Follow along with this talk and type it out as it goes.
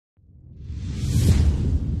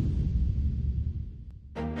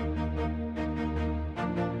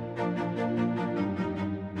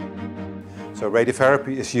So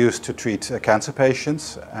radiotherapy is used to treat cancer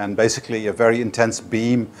patients, and basically a very intense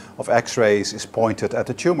beam of X-rays is pointed at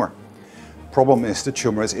the tumor. Problem is the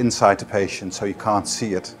tumor is inside the patient, so you can't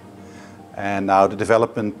see it. And now the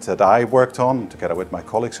development that I worked on, together with my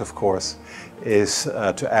colleagues of course, is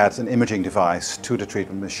to add an imaging device to the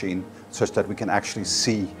treatment machine such that we can actually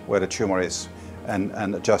see where the tumor is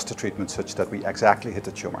and adjust the treatment such that we exactly hit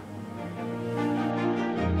the tumor.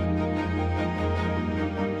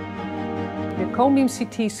 The cone beam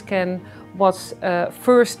CT scan was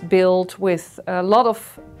first built with a lot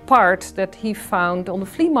of parts that he found on the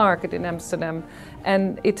flea market in Amsterdam,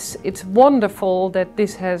 and it's wonderful that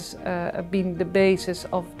this has been the basis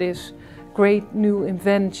of this great new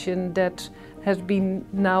invention that has been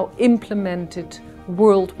now implemented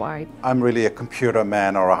worldwide. I'm really a computer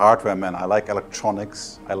man or a hardware man. I like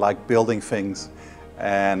electronics, I like building things,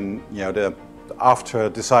 and after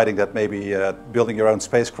deciding that maybe building your own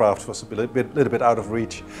spacecraft was a little bit out of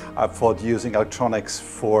reach, I thought using electronics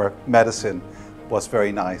for medicine was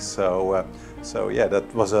very nice. So yeah,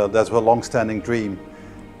 that was a long-standing dream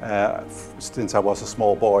since I was a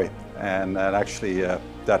small boy, and actually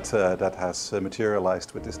that has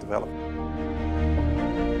materialized with this development.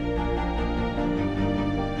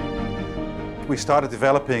 We started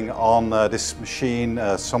developing on this machine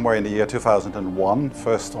somewhere in the year 2001,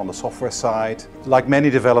 first on the software side. Like many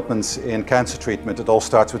developments in cancer treatment, it all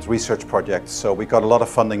starts with research projects. So we got a lot of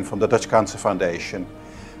funding from the Dutch Cancer Foundation.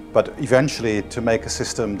 But eventually, to make a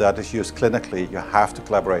system that is used clinically, you have to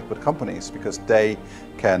collaborate with companies because they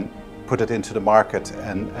can put it into the market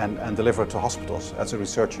and deliver it to hospitals. As a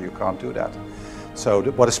researcher, you can't do that. So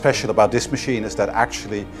what is special about this machine is that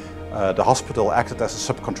actually the hospital acted as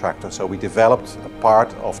a subcontractor. So we developed a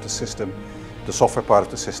part of the system, the software part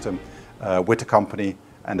of the system, with the company,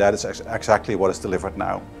 and that is exactly what is delivered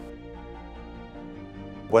now.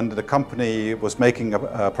 When the company was making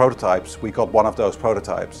prototypes, we got one of those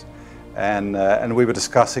prototypes, and we were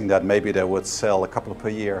discussing that maybe they would sell a couple per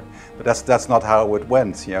year, but that's not how it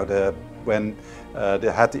went. When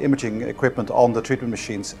they had the imaging equipment on the treatment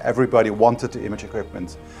machines, everybody wanted the image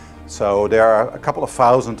equipment. So there are a couple of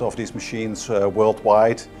thousand of these machines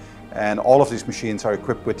worldwide, and all of these machines are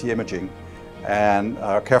equipped with the imaging. And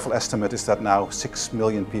our careful estimate is that now 6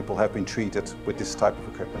 million people have been treated with this type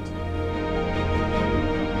of equipment.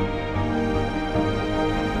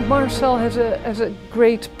 Marcel has a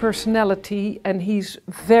great personality, and he's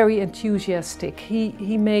very enthusiastic.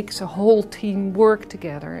 He makes a whole team work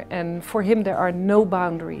together, and for him there are no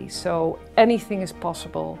boundaries, so anything is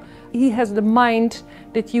possible. He has the mind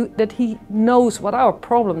that he knows what our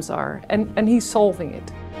problems are, and he's solving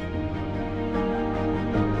it.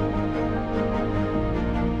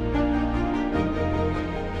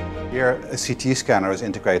 Here a CT scanner is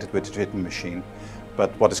integrated with the treatment machine.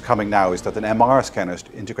 But what is coming now is that an MR scanner is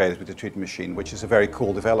integrated with the treatment machine, which is a very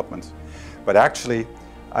cool development. But actually,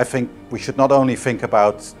 I think we should not only think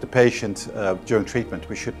about the patient during treatment,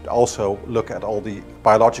 we should also look at all the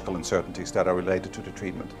biological uncertainties that are related to the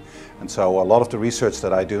treatment. And so a lot of the research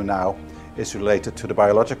that I do now is related to the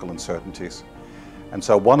biological uncertainties. And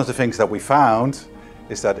so one of the things that we found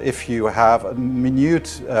is that if you have a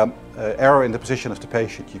minute error in the position of the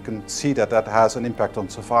patient, you can see that that has an impact on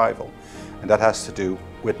survival. And that has to do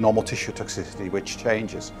with normal tissue toxicity, which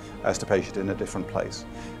changes as the patient in a different place.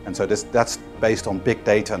 And so that's based on big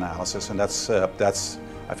data analysis, and that's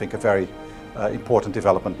I think, a very important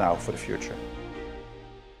development now for the future.